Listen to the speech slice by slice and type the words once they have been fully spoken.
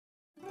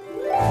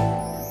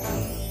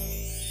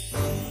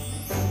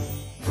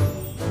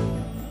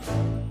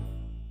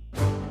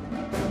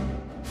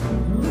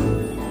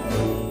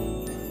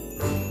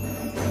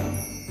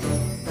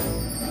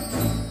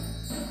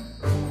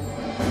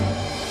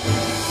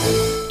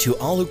To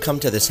all who come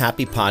to this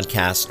happy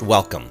podcast,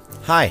 welcome.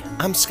 Hi,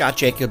 I'm Scott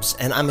Jacobs,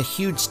 and I'm a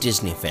huge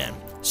Disney fan.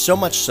 So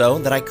much so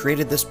that I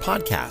created this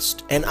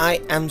podcast, and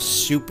I am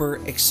super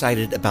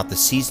excited about the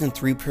Season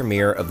 3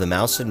 premiere of The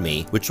Mouse and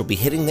Me, which will be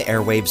hitting the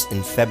airwaves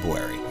in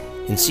February.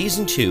 In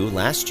Season 2,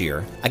 last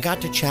year, I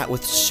got to chat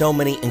with so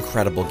many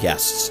incredible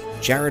guests.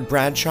 Jared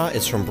Bradshaw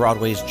is from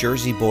Broadway's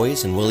Jersey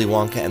Boys and Willy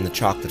Wonka and the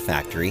Chocolate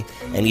Factory,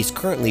 and he's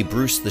currently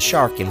Bruce the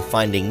Shark in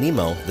Finding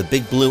Nemo, The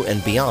Big Blue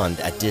and Beyond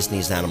at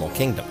Disney's Animal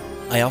Kingdom.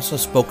 I also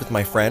spoke with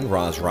my friend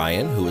Roz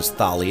Ryan, who is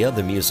Thalia,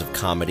 the Muse of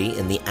Comedy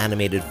in the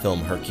animated film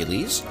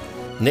Hercules.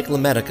 Nick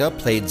LaMedica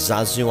played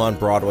Zazu on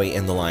Broadway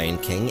in The Lion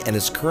King and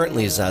is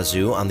currently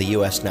Zazu on the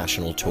U.S.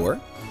 National Tour.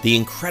 The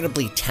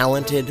incredibly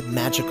talented,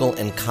 magical,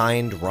 and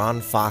kind Ron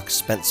Fox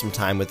spent some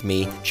time with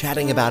me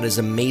chatting about his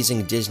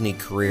amazing Disney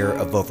career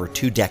of over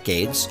 2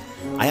 decades.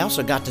 I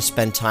also got to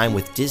spend time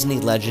with Disney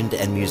legend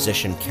and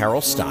musician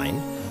Carol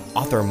Stein,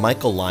 author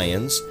Michael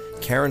Lyons,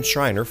 Karen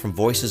Schreiner from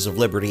Voices of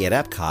Liberty at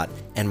Epcot,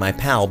 and my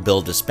pal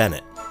Bill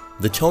DeSpennett.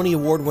 The Tony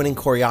Award-winning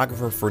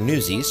choreographer for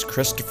Newsies,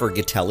 Christopher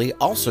Gattelli,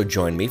 also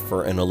joined me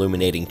for an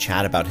illuminating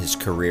chat about his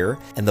career,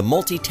 and the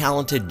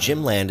multi-talented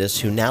Jim Landis,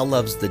 who now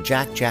loves the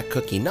Jack Jack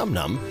Cookie Num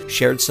Num,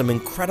 shared some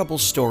incredible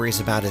stories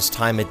about his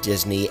time at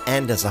Disney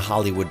and as a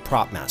Hollywood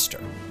prop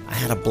master. I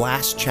had a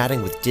blast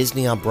chatting with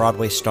Disney on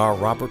Broadway star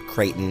Robert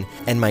Creighton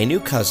and my new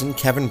cousin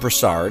Kevin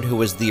Broussard, who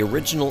was the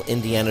original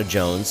Indiana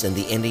Jones in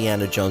the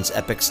Indiana Jones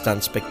Epic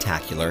Stunt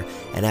Spectacular,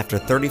 and after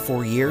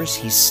 34 years,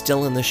 he's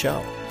still in the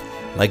show.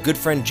 My good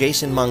friend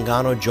Jason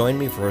Mangano joined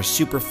me for a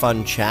super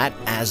fun chat,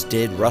 as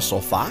did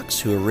Russell Fox,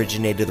 who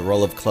originated the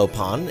role of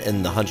Clopin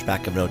in The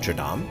Hunchback of Notre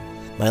Dame.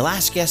 My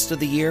last guest of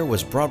the year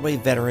was Broadway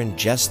veteran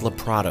Jess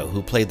Laprado,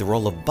 who played the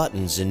role of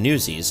Buttons in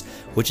Newsies,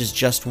 which is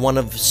just one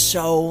of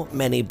so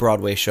many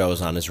Broadway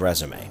shows on his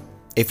resume.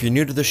 If you're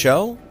new to the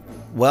show,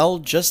 well,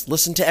 just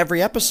listen to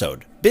every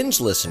episode.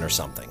 Binge listen or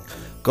something.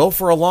 Go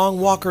for a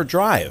long walk or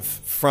drive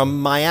from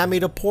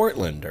Miami to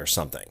Portland or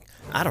something.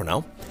 I don't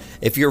know.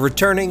 If you're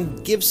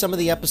returning, give some of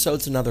the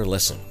episodes another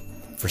listen.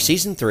 For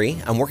Season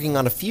 3, I'm working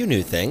on a few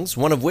new things,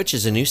 one of which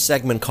is a new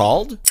segment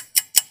called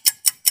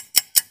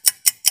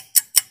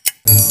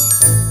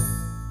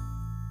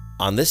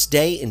On This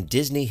Day in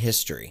Disney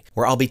History,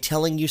 where I'll be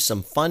telling you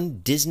some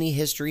fun Disney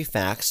history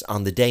facts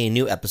on the day a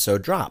new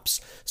episode drops.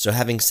 So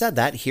having said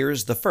that,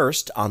 here's the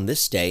first On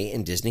This Day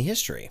in Disney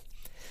History.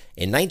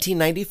 In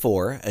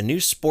 1994, a new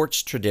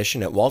sports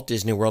tradition at Walt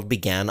Disney World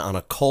began on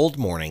a cold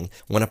morning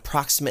when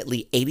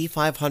approximately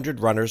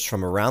 8,500 runners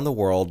from around the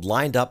world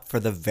lined up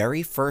for the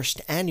very first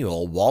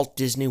annual Walt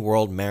Disney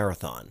World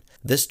Marathon.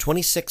 This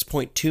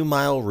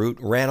 26.2-mile route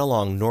ran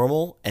along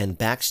normal and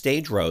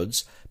backstage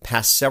roads,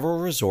 past several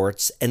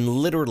resorts, and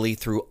literally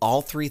through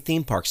all 3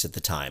 theme parks at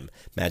the time,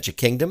 Magic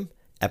Kingdom,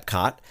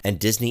 Epcot, and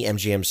Disney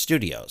MGM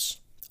Studios.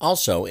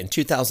 Also, in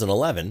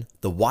 2011,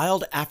 the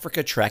Wild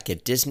Africa Trek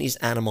at Disney's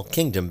Animal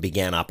Kingdom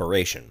began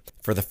operation.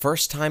 For the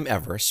first time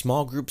ever,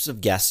 small groups of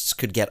guests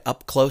could get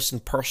up close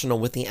and personal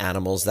with the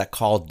animals that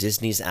call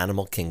Disney's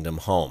Animal Kingdom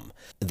home.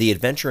 The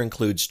adventure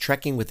includes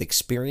trekking with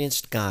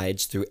experienced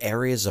guides through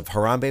areas of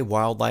Harambe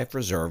Wildlife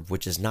Reserve,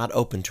 which is not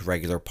open to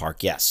regular park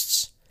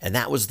guests. And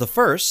that was the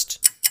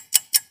first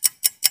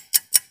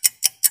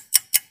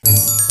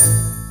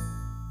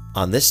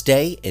On This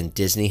Day in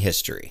Disney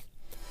History.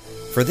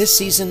 For this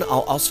season,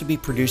 I'll also be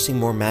producing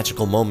more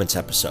Magical Moments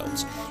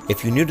episodes.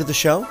 If you're new to the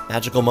show,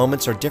 Magical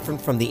Moments are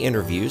different from the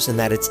interviews in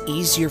that it's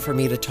easier for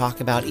me to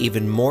talk about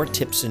even more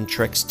tips and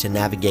tricks to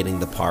navigating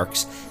the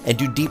parks and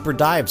do deeper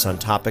dives on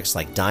topics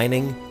like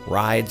dining,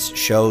 rides,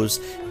 shows,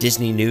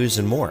 Disney news,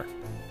 and more.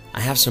 I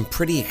have some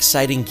pretty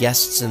exciting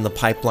guests in the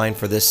pipeline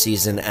for this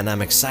season, and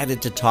I'm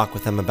excited to talk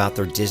with them about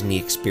their Disney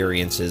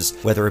experiences,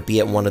 whether it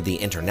be at one of the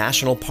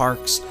international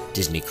parks,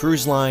 Disney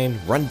Cruise Line,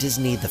 Run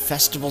Disney, the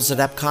festivals at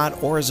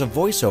Epcot, or as a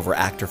voiceover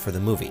actor for the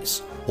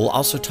movies. We'll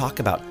also talk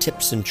about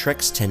tips and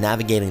tricks to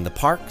navigating the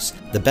parks,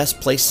 the best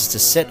places to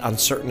sit on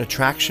certain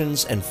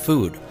attractions, and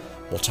food.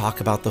 We'll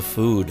talk about the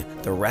food,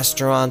 the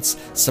restaurants,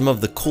 some of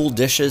the cool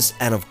dishes,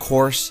 and of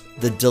course,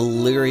 the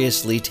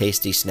deliriously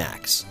tasty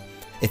snacks.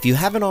 If you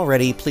haven't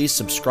already, please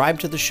subscribe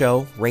to the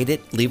show, rate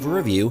it, leave a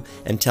review,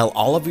 and tell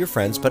all of your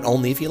friends, but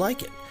only if you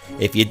like it.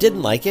 If you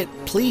didn't like it,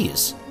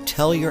 please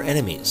tell your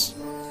enemies.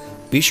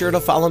 Be sure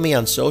to follow me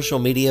on social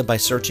media by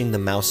searching The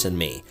Mouse and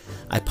Me.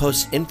 I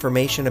post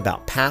information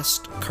about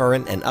past,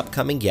 current, and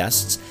upcoming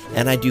guests,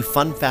 and I do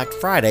Fun Fact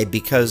Friday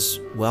because,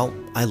 well,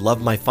 I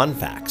love my fun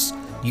facts.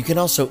 You can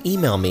also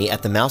email me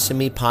at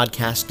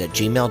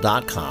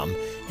themouseandmepodcast@gmail.com,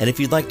 and if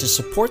you'd like to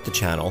support the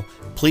channel,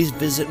 please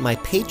visit my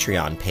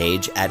Patreon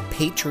page at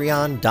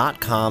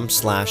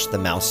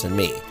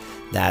patreon.com/themouseandme.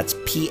 That's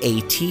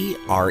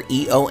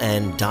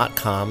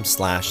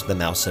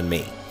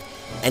patreon.com/themouseandme.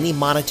 Any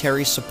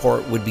monetary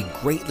support would be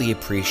greatly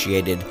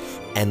appreciated,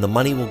 and the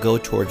money will go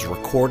towards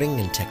recording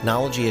and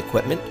technology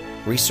equipment,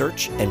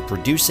 research, and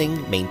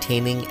producing,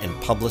 maintaining, and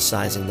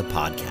publicizing the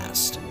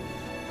podcast.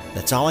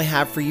 That's all I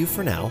have for you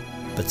for now,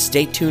 but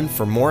stay tuned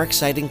for more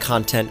exciting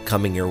content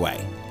coming your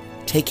way.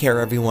 Take care,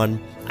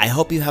 everyone. I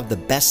hope you have the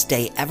best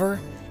day ever,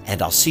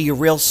 and I'll see you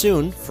real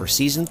soon for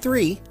Season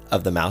 3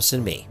 of The Mouse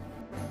and Me.